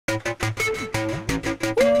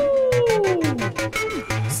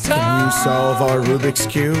Can you solve our Rubik's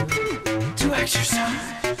Cube? To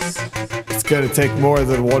exercise. It's gonna take more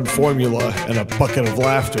than one formula and a bucket of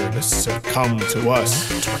laughter to succumb to us.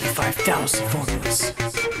 25,000 formulas.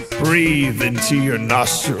 Breathe into your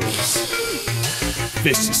nostrils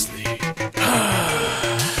viciously.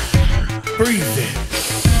 Breathe in,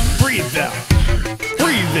 breathe out,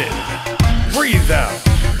 breathe in, breathe out,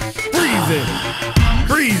 breathe in,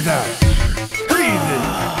 breathe out, breathe in,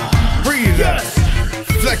 breathe out.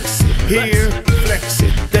 Flex it here, flex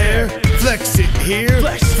it there, flex it here,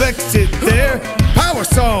 flex it there. Power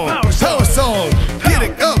song, power song. Get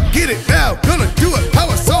it up, get it now. Gonna do it.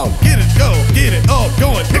 Power song. Get it up,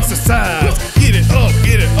 going exercise. Get it up,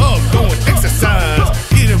 going exercise.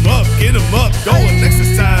 Get 'em up, going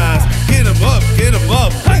exercise. Get 'em up,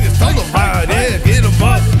 bring it all around, yeah. Get 'em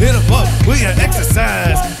up, we got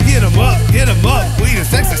exercise. Get 'em up, we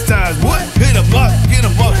just exercise. What? Get 'em up,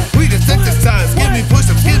 we just exercise. Give me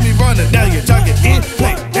push-ups, give me running. Now you're talking in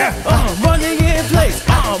place, yeah. I'm running in place.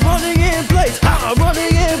 I'm running in place. I'm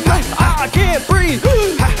running in place. I can't breathe.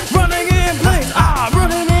 Running in place. I'm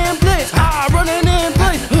running in place. I'm running in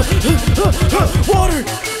place. Water,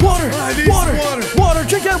 water, water, water.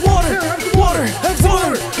 Drink that water. Water,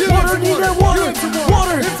 water, water. Need that water.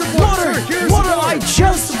 Water, water, water. I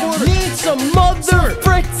just need some mother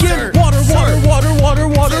frickin' water, water, water, water,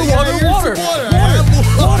 water, water, water,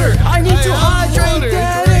 water. I need to hydrate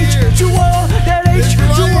that H2O, that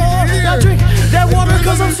H2O. Now drink that water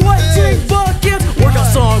 'cause I'm sweating buckets.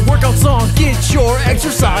 Workout song, get your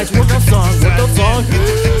exercise. Workout song, Get 'em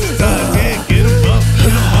up,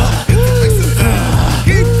 exercise.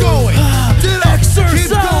 Keep going,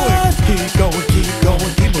 exercise. keep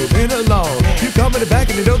going, keep moving along. You coming back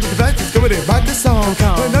and you know that the back is going to rock the song.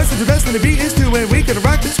 When I said the best and the beat is too, and we gonna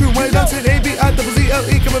rock this room. When I said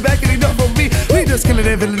ABIZZLE coming back and you know from me, we just killing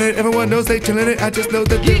it, feeling it. Everyone knows they chilling it. I just know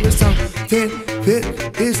that there is something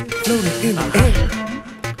that is floating in the air.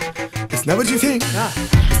 It's not what you think.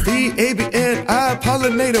 It's the ABNI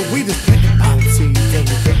pollinator. We just planting them seeds and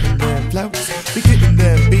we getting them flowers. We getting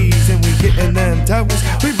them bees and we getting them towers.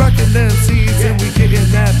 We rocking them seeds and we getting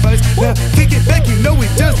that buzz. Now kick it back, you know we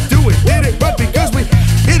just do it. Did it right because we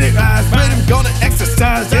hit it rise. Rhythm gonna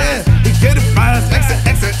exercise, yeah. We get it rise,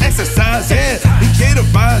 exercise, yeah. We get it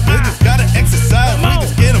rise, we just gotta exercise. We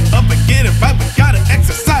just get 'em up and get it right. We gotta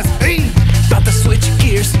exercise, hey. About to switch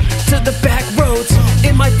gears to the back roads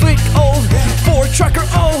in my flick old Ford trucker.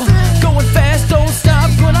 Oh, going fast, don't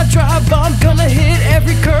stop when I drive. I'm gonna hit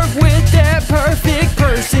every curve with that perfect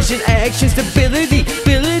precision, action, stability.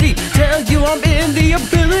 Tell you I'm in the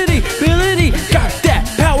ability. Got that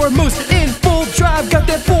power moves in full drive. Got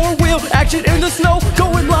that four-wheel action in the snow.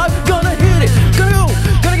 Going live, gonna hit it. Gonna go,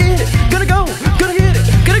 gonna get it. Gonna go, gonna hit it.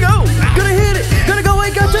 Gonna go, gonna hit it. Gonna go,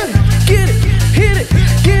 ain't got to get it. Hit it,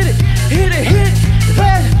 get it. Hit it, hit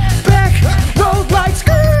that back road like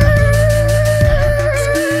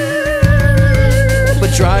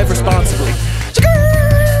but drive responsibly.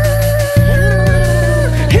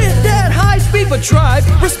 Hit that high speed, but drive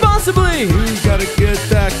responsibly. We gotta get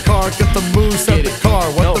that car, get the moose out the car.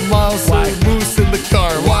 What the miles say moose in the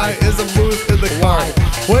car? Why is a moose in the car?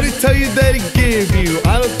 What did he tell you that he gave you?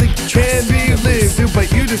 I don't think you can believe you,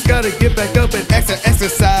 but you just gotta get back up and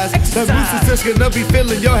exercise. That moose is just gonna be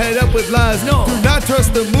filling your head up with lies. No. Do not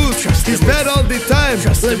trust the moose. He's bad all the time.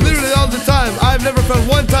 Like literally all the time. I've never found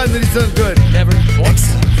one time that he's done good. Never.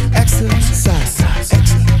 Exercise.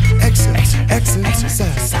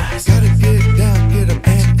 Gotta get down, get up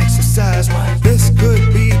and exercise. This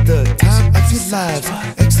could be the time of your lives.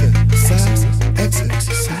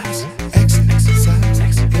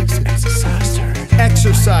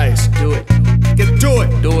 Exercise. Do it. Do it.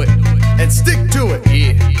 Do it. And stick to it.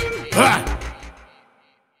 Yeah. Ha!